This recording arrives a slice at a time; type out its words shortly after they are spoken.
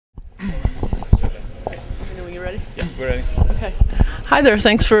you ready? Yeah, we're ready. Okay. Hi there,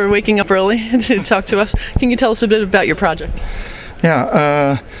 thanks for waking up early to talk to us. Can you tell us a bit about your project?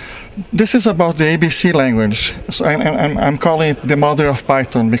 Yeah, this is about the ABC language. So I'm calling it the mother of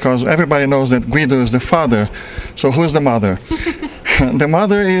Python because everybody knows that Guido is the father. So who's the mother? The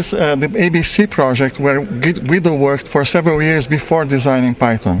mother is the ABC project where Guido worked for several years before designing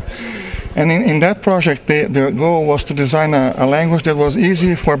Python. And in that project, their goal was to design a language that was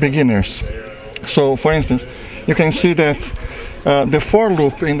easy for beginners. So, for instance, you can see that the for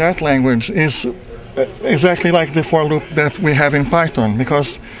loop in that language is exactly like the for loop that we have in Python,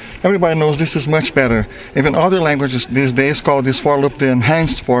 because everybody knows this is much better. Even other languages these days call this for loop the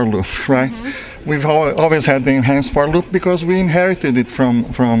enhanced for loop, right? Mm-hmm. We've always had the enhanced for loop because we inherited it from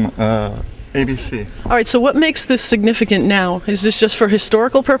ABC. All right, so what makes this significant now? Is this just for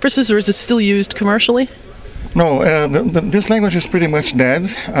historical purposes, or is it still used commercially? No, this language is pretty much dead.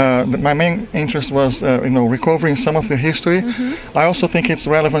 My main interest was, recovering some of the history. Mm-hmm. I also think it's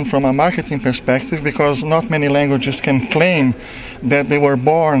relevant from a marketing perspective because not many languages can claim that they were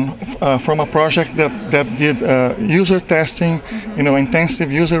born from a project that did user testing, mm-hmm. Intensive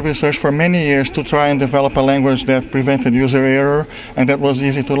user research for many years to try and develop a language that prevented user error and that was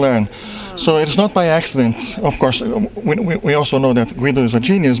easy to learn. Mm-hmm. So it's not by accident. Of course, we also know that Guido is a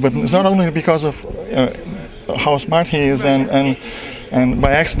genius, but it's not only because of how smart he is and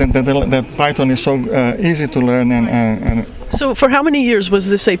by accident that Python is so easy to learn and So for how many years was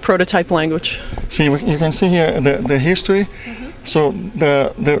this a prototype language? See, you can see here the history. Mm-hmm. So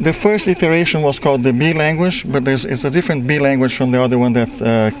the first iteration was called the B language, but it's a different B language from the other one that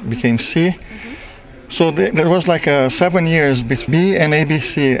became C. Mm-hmm. So there was like 7 years between B and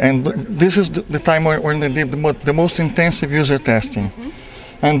ABC, and this is the time when they did the most intensive user testing. Mm-hmm.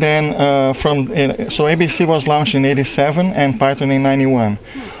 And then so ABC was launched in '87 and Python in '91.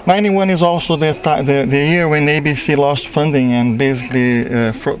 '91 is also the year when ABC lost funding and basically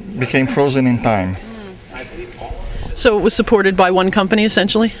became frozen in time. So it was supported by one company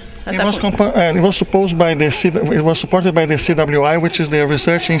essentially? It was supported by the CWI, which is the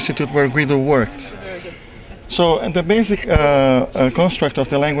research institute where Guido worked. So the basic construct of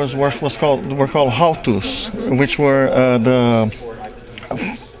the language were called how-tos, which were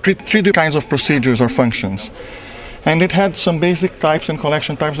three different kinds of procedures or functions. And it had some basic types and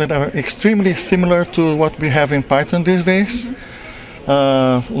collection types that are extremely similar to what we have in Python these days.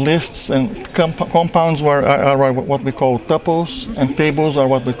 Lists and compounds are what we call tuples, and tables are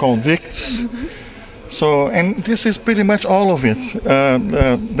what we call dicts. Mm-hmm. So, and this is pretty much all of it.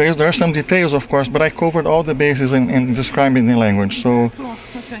 There are some details, of course, but I covered all the bases in describing the language. So, cool.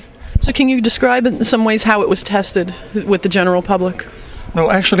 Okay. So can you describe in some ways how it was tested with the general public? No,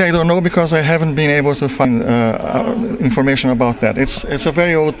 actually I don't know because I haven't been able to find information about that. It's a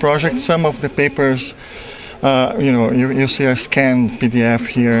very old project. Some of the papers, you see a scanned PDF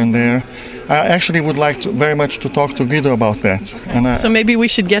here and there. I actually would like very much to talk to Guido about that. And so maybe we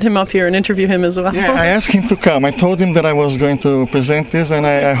should get him up here and interview him as well. Yeah, I asked him to come. I told him that I was going to present this, and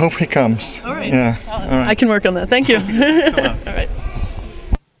I hope he comes. All right. Yeah. All right. I can work on that. Thank you. All right.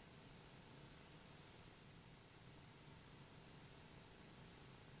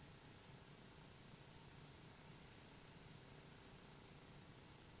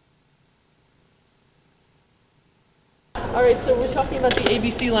 All right, so we're talking about the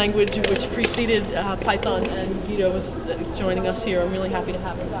ABC language, which preceded Python, and Guido was joining us here. I'm really happy to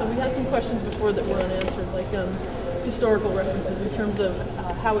have him. So we had some questions before that were unanswered, like historical references in terms of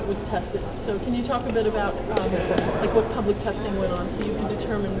how it was tested. So can you talk a bit about like what public testing went on, so you can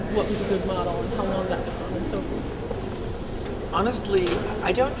determine what was a good model and how long that went on and so forth? Honestly,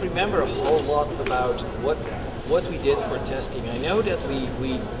 I don't remember a whole lot about what we did for testing. I know that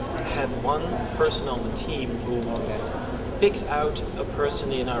we had one person on the team who picked out a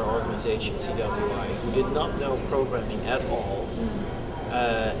person in our organization, CWI, who did not know programming at all,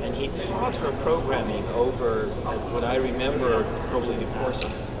 and he taught her programming over, as what I remember, probably the course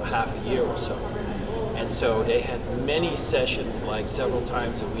of half a year or so. And so they had many sessions, like several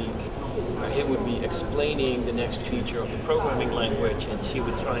times a week, where he would be explaining the next feature of the programming language, and she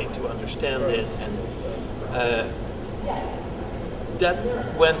would try to understand it, and that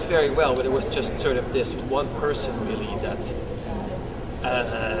went very well, but it was just sort of this one person really that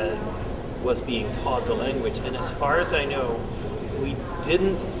was being taught the language. And as far as I know, we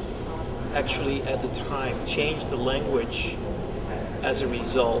didn't actually at the time change the language as a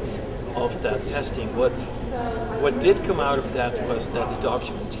result of that testing. What did come out of that was that the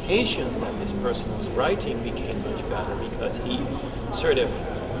documentation that this person was writing became much better, because he sort of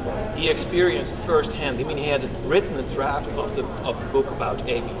he experienced firsthand. I mean, he had written a draft of the book about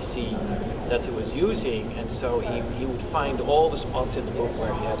ABC that he was using, and so he would find all the spots in the book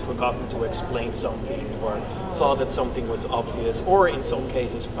where he had forgotten to explain something, or thought that something was obvious, or in some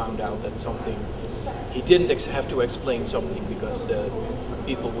cases found out that something he didn't have to explain something because the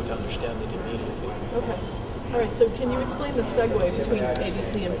people would understand it immediately. Okay. All right, so can you explain the segue between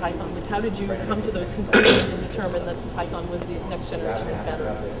ABC and Python? Like, how did you come to those conclusions and determine that Python was the next generation of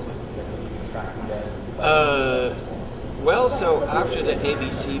better? Well, so after the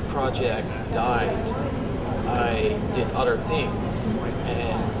ABC project died, I did other things,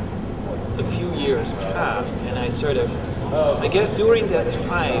 and a few years passed, and I sort of, I guess during that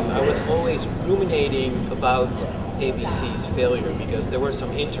time, I was always ruminating about ABC's failure, because there were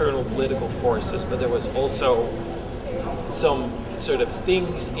some internal political forces, but there was also some sort of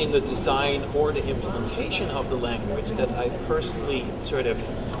things in the design or the implementation of the language that I personally sort of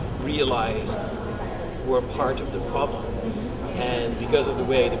realized were part of the problem. And because of the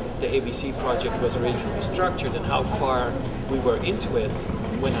way the ABC project was originally structured and how far we were into it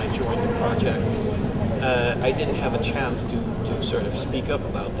when I joined the project, I didn't have a chance to sort of speak up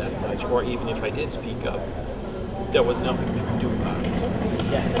about that much, or even if I did speak up, there was nothing we could do about it.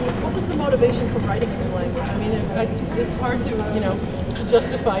 And what was the motivation for writing a new language? I mean, it's hard to, to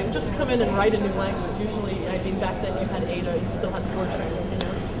justify, just come in and write a new language. Usually, I mean, back then you had Ada, you still had Fortran,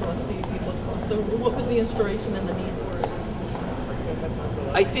 you still have C, C++. So what was the inspiration and the need for it?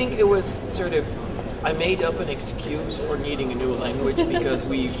 I think it was sort of, I made up an excuse for needing a new language because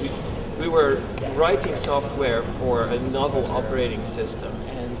we were writing software for a novel operating system,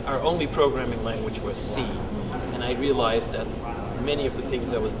 and our only programming language was C. And I realized that many of the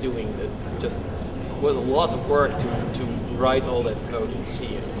things I was doing, that just was a lot of work to write all that code in C.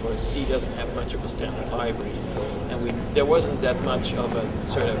 And of course, C doesn't have much of a standard library, and there wasn't that much of a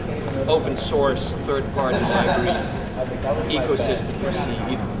sort of open source third-party library ecosystem for C.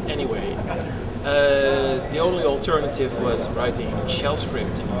 Anyway, the only alternative was writing shell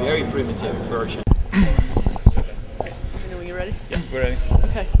script in a very primitive version. Are you ready? Yeah, we're ready.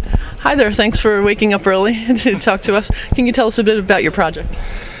 Okay. Hi there, thanks for waking up early to talk to us. Can you tell us a bit about your project?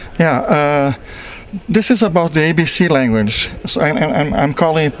 Yeah, this is about the ABC language, so I'm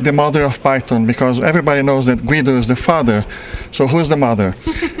calling it the mother of Python because everybody knows that Guido is the father. So who's the mother?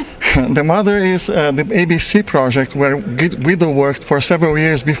 The mother is the ABC project where Guido worked for several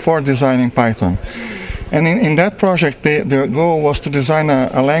years before designing Python. And in that project, their goal was to design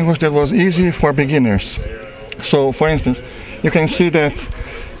a language that was easy for beginners. So, for instance, you can see that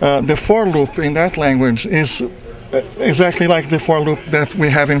the for loop in that language is exactly like the for loop that we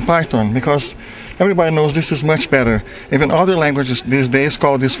have in Python, because everybody knows this is much better. Even other languages these days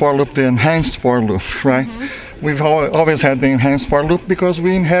call this for loop the enhanced for loop, right? Mm-hmm. We've always had the enhanced for loop because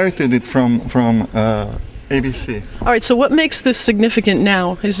we inherited it from ABC. All right, so what makes this significant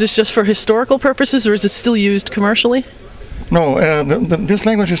now? Is this just for historical purposes, or is it still used commercially? No, this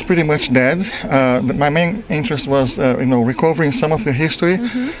language is pretty much dead. My main interest was, recovering some of the history.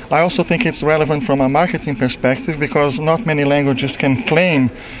 Mm-hmm. I also think it's relevant from a marketing perspective because not many languages can claim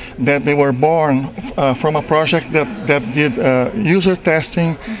that they were born from a project that did user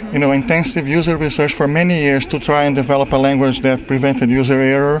testing, mm-hmm. Intensive user research for many years to try and develop a language that prevented user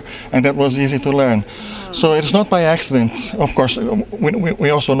error and that was easy to learn. So it's not by accident. Of course, we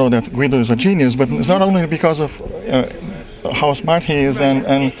also know that Guido is a genius, but it's not only because of how smart he is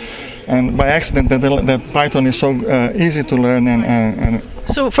and by accident that Python is so easy to learn and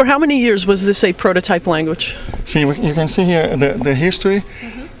So for how many years was this a prototype language? See, you can see here the history.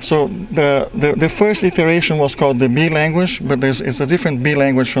 Mm-hmm. So the first iteration was called the B language, but it's a different B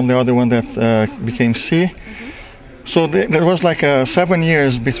language from the other one that became C. Mm-hmm. So there was like 7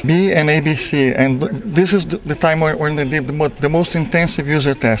 years between B and ABC, and this is the time when they did the most intensive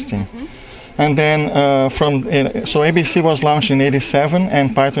user testing. Mm-hmm. And then so ABC was launched in '87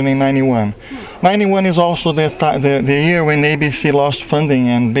 and Python in '91. '91 is also the year when ABC lost funding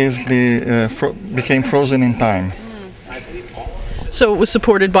and basically became frozen in time. So it was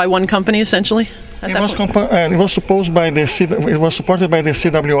supported by one company essentially? It was supported by the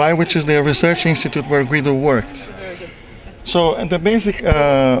CWI, which is the research institute where Guido worked. So the basic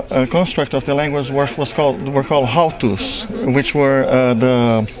construct of the language were called how-tos, which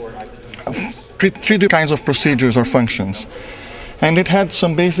were three different kinds of procedures or functions. And it had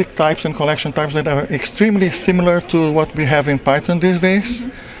some basic types and collection types that are extremely similar to what we have in Python these days.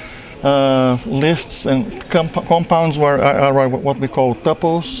 Lists and compounds are what we call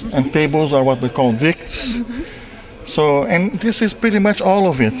tuples, and tables are what we call dicts. So, and this is pretty much all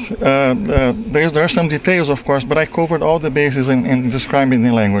of it. There are some details, of course, but I covered all the bases in describing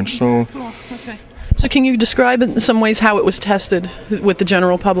the language. So, okay. So can you describe in some ways how it was tested with the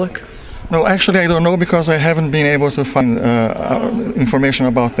general public? no, actually, I don't know because I haven't been able to find information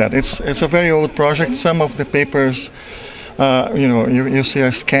about that. It's a very old project. Some of the papers, you see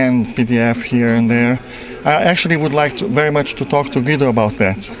a scanned PDF here and there. I actually would like very much to talk to Guido about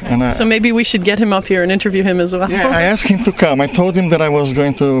that. And so maybe we should get him up here and interview him as well. Yeah, I asked him to come. I told him that I was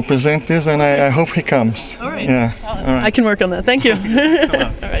going to present this, and I hope he comes. All right. Yeah. All right. I can work on that. Thank you.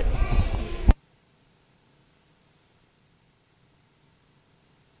 All right.